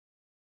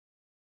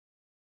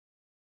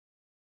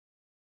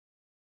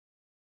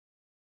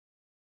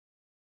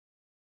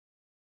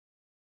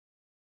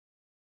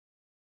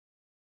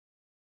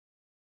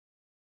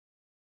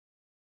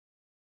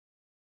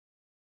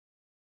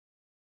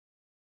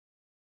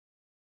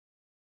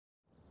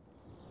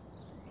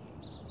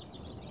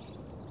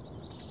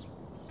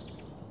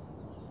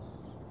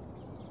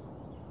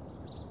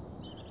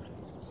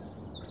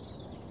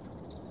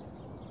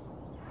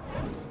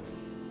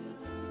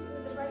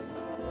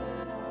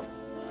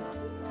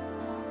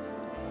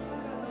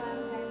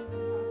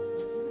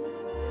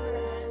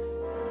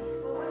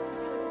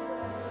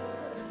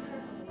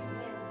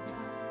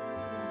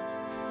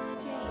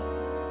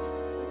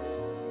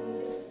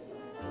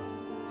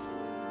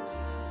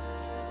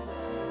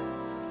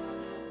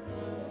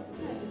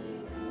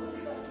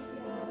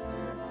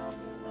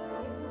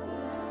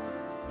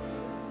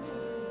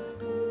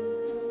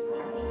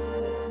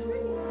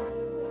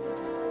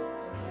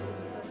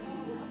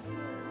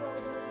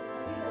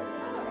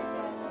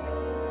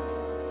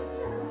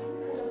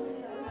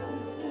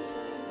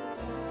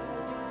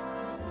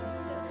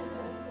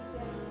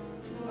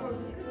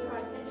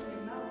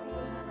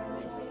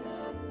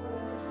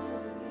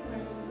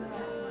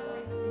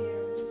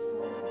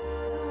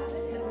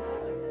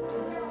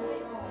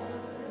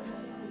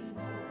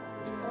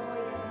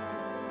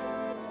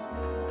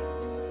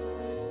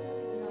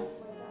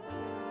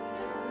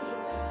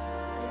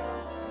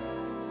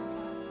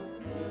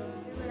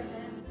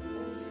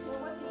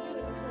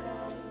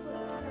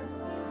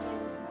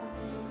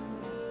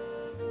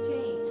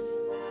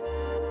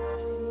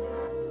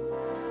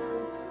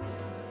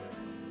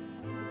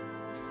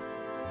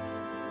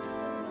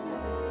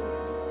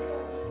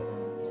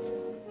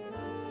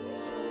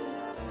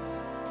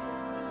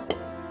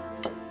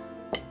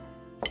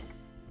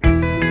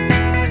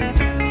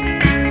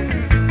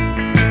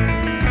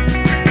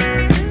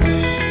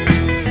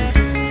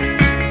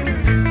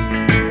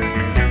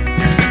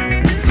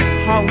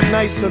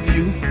nice of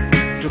you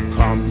to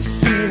come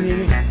see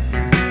me.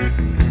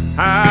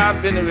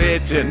 I've been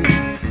waiting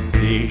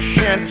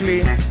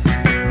patiently,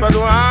 but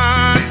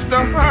what's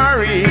the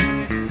hurry?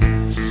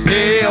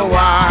 Stay a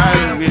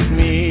while with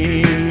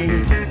me.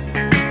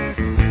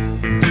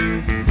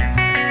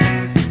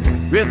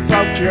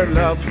 Without your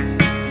love,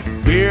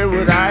 where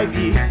would I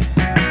be?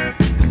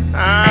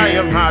 I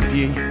am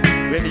happy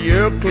when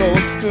you're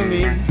close to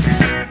me.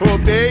 Oh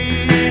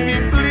baby,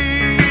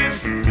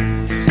 please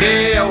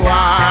stay a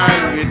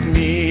while with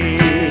me.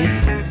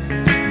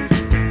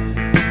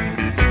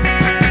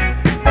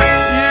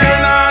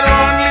 You're not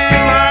only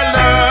my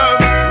love,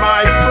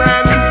 my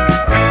friend,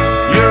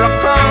 you're a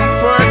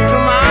comfort to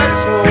my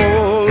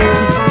soul.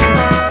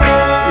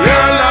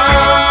 Your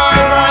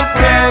love and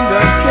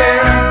tender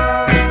care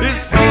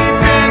is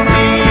keeping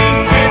me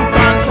in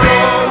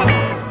control.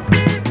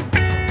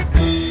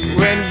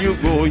 When you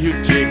go, you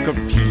take a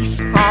piece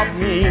of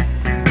me.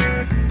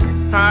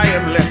 I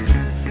am left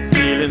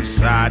feeling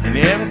sad and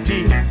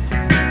empty.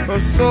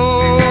 So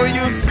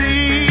you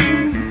see,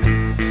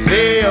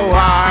 stay a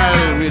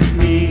while with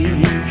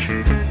me.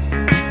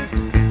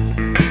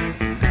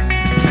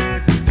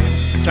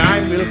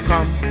 Time will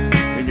come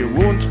when you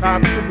won't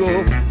have to go.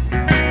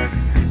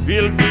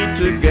 We'll be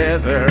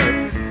together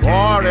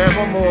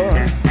forevermore.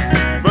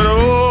 But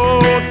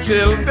oh,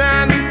 till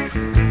then,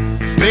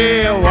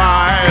 stay a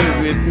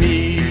while with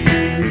me.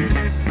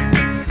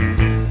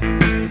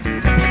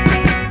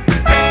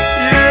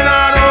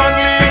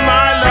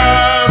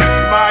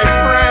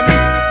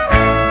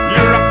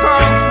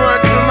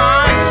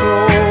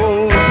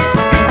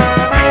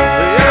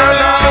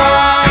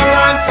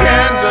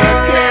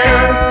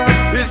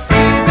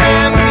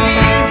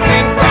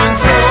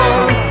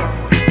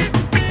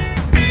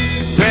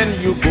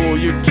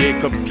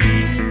 A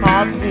piece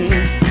of me.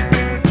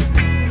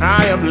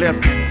 I am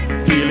left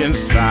feeling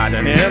sad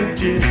and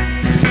empty.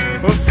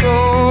 So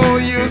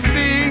you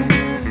see,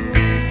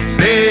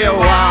 stay a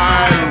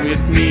while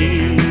with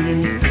me.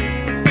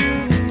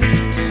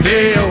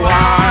 Stay a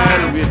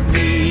while with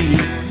me,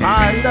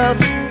 my love.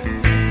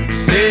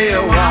 Stay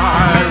a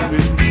while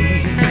with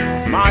me,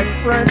 my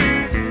friend.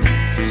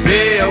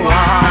 Stay a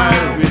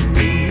while with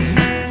me,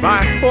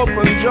 my hope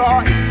and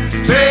joy.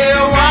 Stay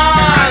a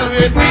while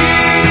with me.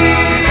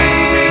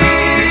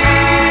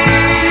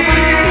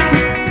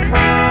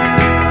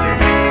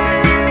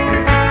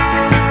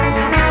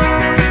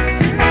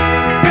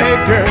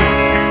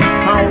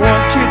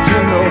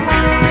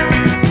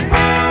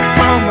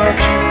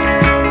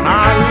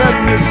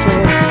 So,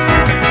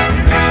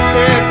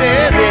 hey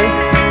baby,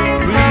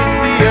 please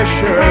be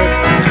assured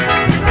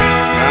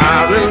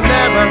I will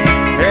never,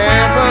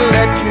 ever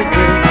let you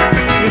go.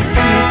 You're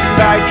sweet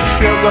like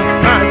sugar,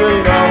 I will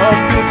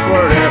love you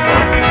forever.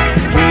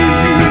 To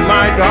you,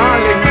 my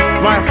darling,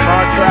 my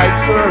heart I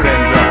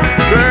surrender.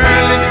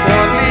 Girl, it's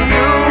only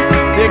you,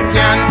 there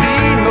can be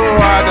no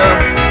other.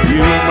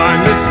 You're my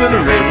missing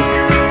rib,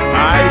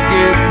 I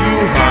give you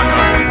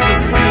honor. The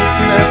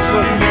sweetness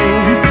of you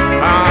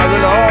I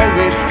will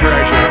always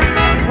treasure,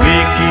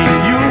 making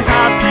you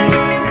happy,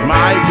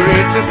 my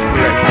greatest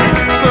pleasure.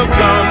 So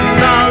come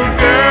now.